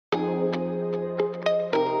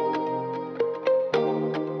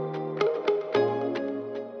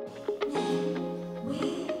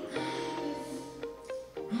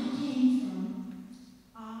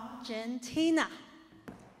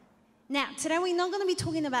today we're not going to be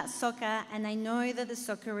talking about soccer, and I know that the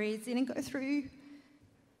Socceroos didn't go through,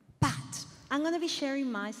 but I'm going to be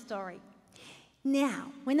sharing my story.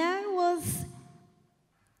 Now, when I was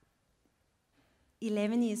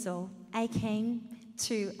 11 years old, I came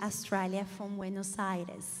to Australia from Buenos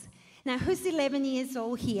Aires. Now, who's 11 years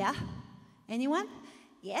old here? Anyone?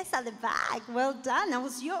 Yes, at the back. Well done. I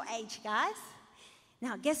was your age, guys.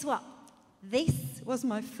 Now, guess what? This was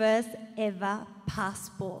my first ever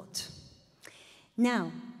passport.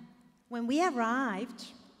 Now, when we arrived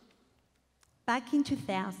back in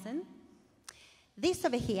 2000, this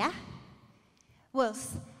over here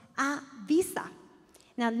was a visa.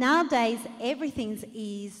 Now, nowadays, everything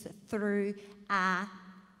is through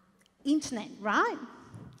internet, right?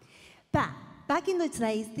 But back in those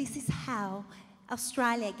days, this is how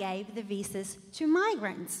Australia gave the visas to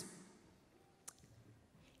migrants.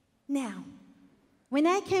 Now, when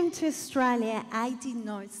I came to Australia, I did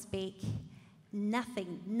not speak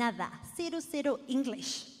nothing, nada, zero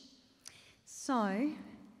English. So,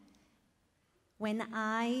 when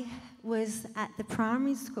I was at the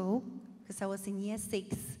primary school, because I was in year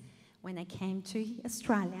 6 when I came to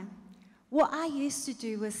Australia, what I used to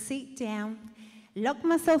do was sit down, lock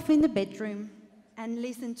myself in the bedroom, and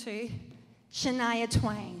listen to Shania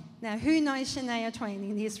Twain. Now, who knows Shania Twain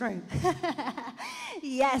in this room?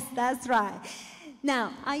 Yes, that's right.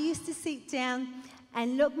 Now, I used to sit down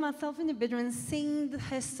and lock myself in the bedroom and sing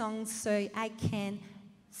her songs so I can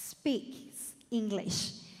speak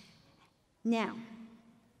English. Now,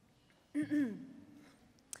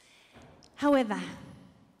 however,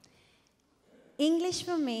 English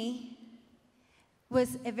for me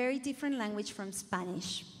was a very different language from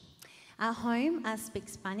Spanish. At home, I speak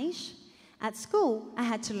Spanish. At school, I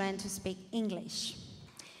had to learn to speak English.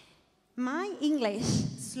 My English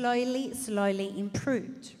slowly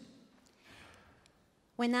improved.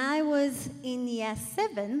 When I was in year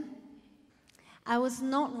 7, I was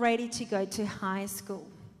not ready to go to high school.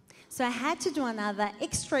 So I had to do another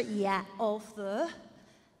extra year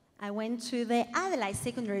I went to the Adelaide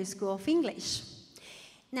Secondary School of English.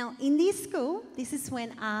 Now, in this school, this is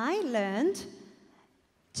when I learned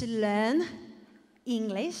to learn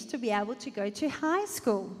English to be able to go to high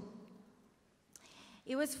school.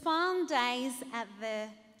 It was fun days at the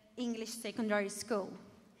English secondary school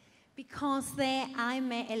because there I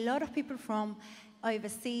met a lot of people from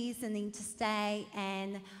overseas and interstate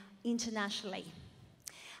and internationally.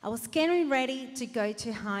 I was getting ready to go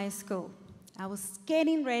to high school. I was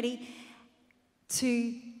getting ready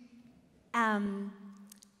to learn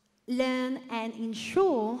and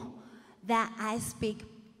ensure that I speak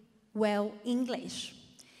well English.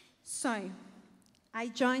 So I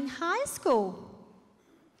joined high school.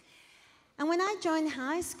 And when I joined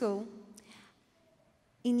high school,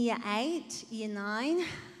 in year 8, year 9,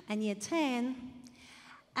 and year 10,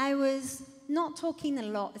 I was not talking a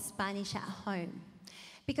lot of Spanish at home.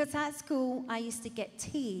 Because at school, I used to get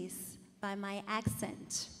teased by my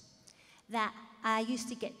accent. That I used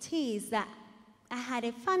to get teased that I had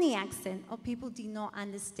a funny accent or people did not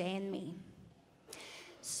understand me.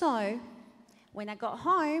 So, when I got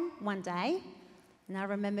home one day, and I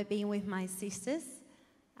remember being with my sisters,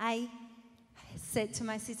 I said to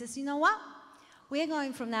my sisters, you know what? We're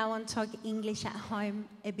going from now on to talk English at home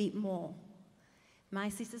a bit more. My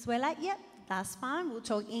sisters were like, yep, that's fine, we'll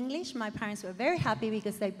talk English. My parents were very happy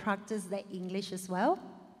because they practiced their English as well.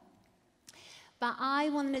 But I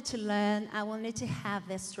wanted to learn, I wanted to have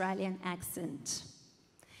the Australian accent.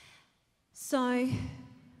 So,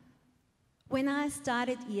 when I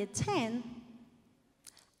started year 10,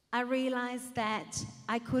 I realized that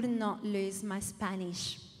I could not lose my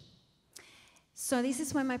Spanish. So this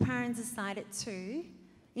is when my parents decided to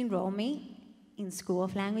enroll me in School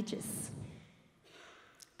of Languages.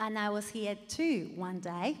 And I was here too one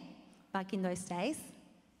day, back in those days.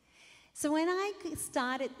 So when I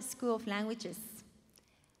started School of Languages,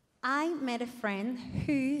 I met a friend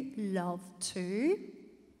who loved to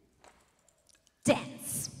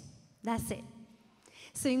dance. That's it.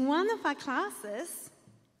 So in one of our classes,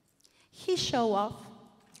 he showed off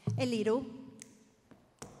a little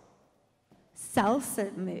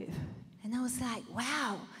salsa move. And I was like,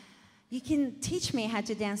 wow, you can teach me how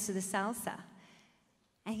to dance to the salsa.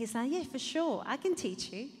 And he's like, yeah, for sure, I can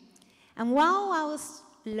teach you. And while I was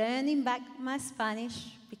learning back my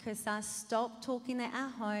Spanish, because I stopped talking it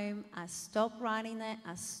at home, I stopped writing it,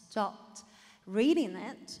 I stopped reading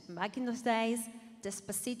it. Back in those days,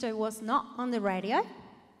 Despacito was not on the radio.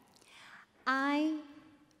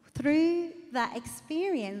 Through that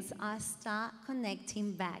experience, I start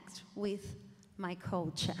connecting back with my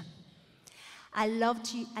culture. I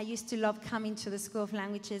used to love coming to the School of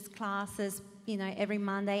Languages classes, you know, every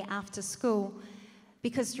Monday after school,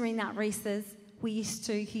 because during that recess, he used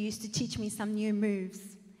to teach me some new moves.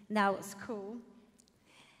 And that was cool.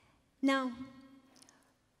 Now,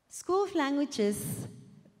 School of Languages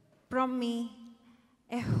brought me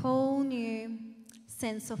a whole new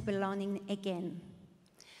sense of belonging again.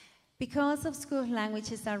 Because of School of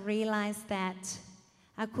Languages, I realized that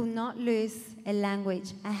I could not lose a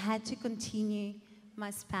language. I had to continue my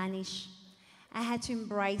Spanish. I had to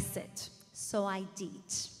embrace it, so I did.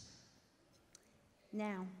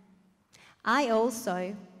 Now, I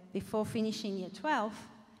also, before finishing year 12,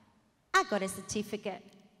 I got a certificate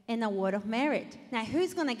and a word of merit. Now,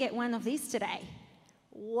 who's going to get one of these today?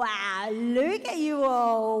 Wow, look at you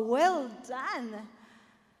all. Well done.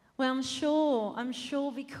 Well, I'm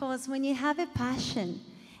sure because when you have a passion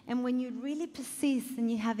and when you really persist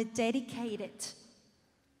and you have a dedicated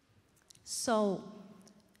soul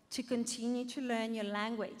to continue to learn your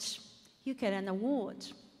language, you get an award.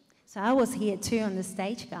 So I was here too on the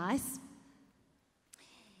stage, guys.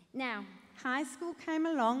 Now, high school came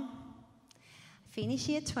along, finished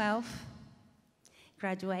year 12,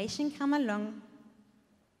 graduation came along,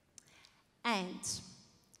 and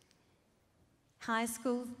high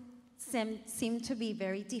school seemed to be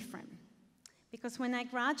very different. Because when I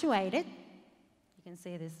graduated, you can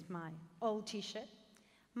see this is my old t-shirt,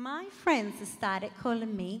 my friends started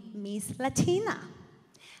calling me Miss Latina.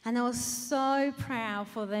 And I was so proud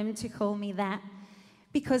for them to call me that.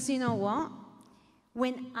 Because you know what?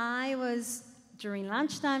 When I was, during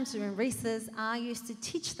lunchtime, during recess, I used to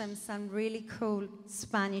teach them some really cool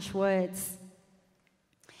Spanish words.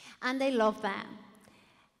 And they loved that.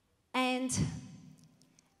 And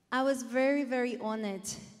I was very, very honored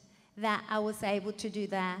that I was able to do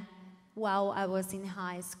that while I was in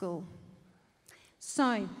high school.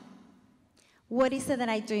 So, what is it that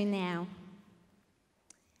I do now?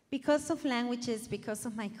 Because of languages, because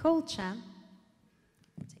of my culture,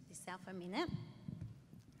 take this out for a minute,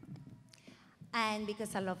 and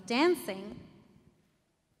because I love dancing,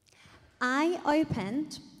 I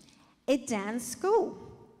opened a dance school.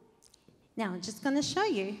 Now, I'm just going to show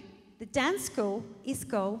you. The dance school is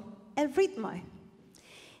called El Ritmo.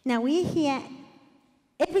 Now, we're here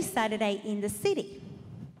every Saturday in the city.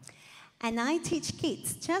 And I teach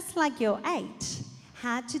kids, just like your age,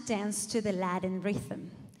 how to dance to the Latin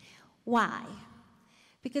rhythm. Why?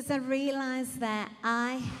 Because I realize that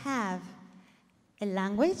I have a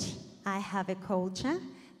language, I have a culture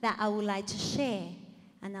that I would like to share,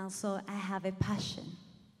 and also I have a passion.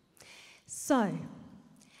 So,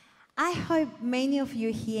 I hope many of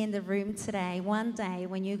you here in the room today, one day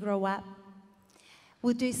when you grow up,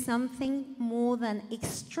 will do something more than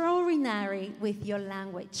extraordinary with your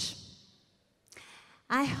language.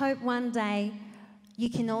 I hope one day you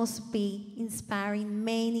can also be inspiring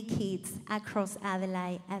many kids across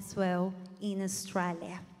Adelaide as well in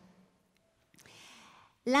Australia.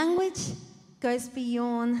 Language goes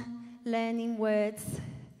beyond learning words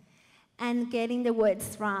and getting the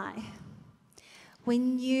words right.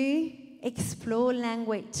 When you explore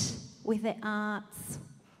language with the arts,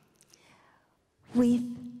 with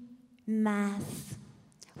math,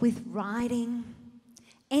 with writing,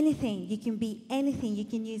 anything, you can be anything, you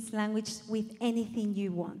can use language with anything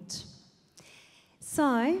you want.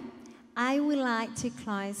 So, I would like to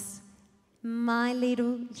close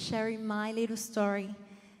sharing my little story,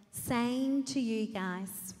 saying to you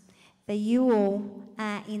guys that you all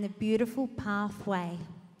are in a beautiful pathway.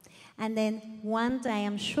 And then one day,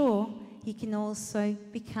 I'm sure, you can also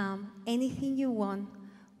become anything you want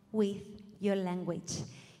with your language.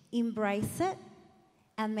 Embrace it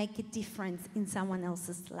and make a difference in someone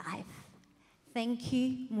else's life. Thank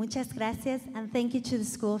you, muchas gracias, and thank you to the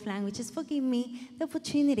School of Languages for giving me the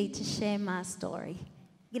opportunity to share my story.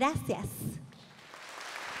 Gracias.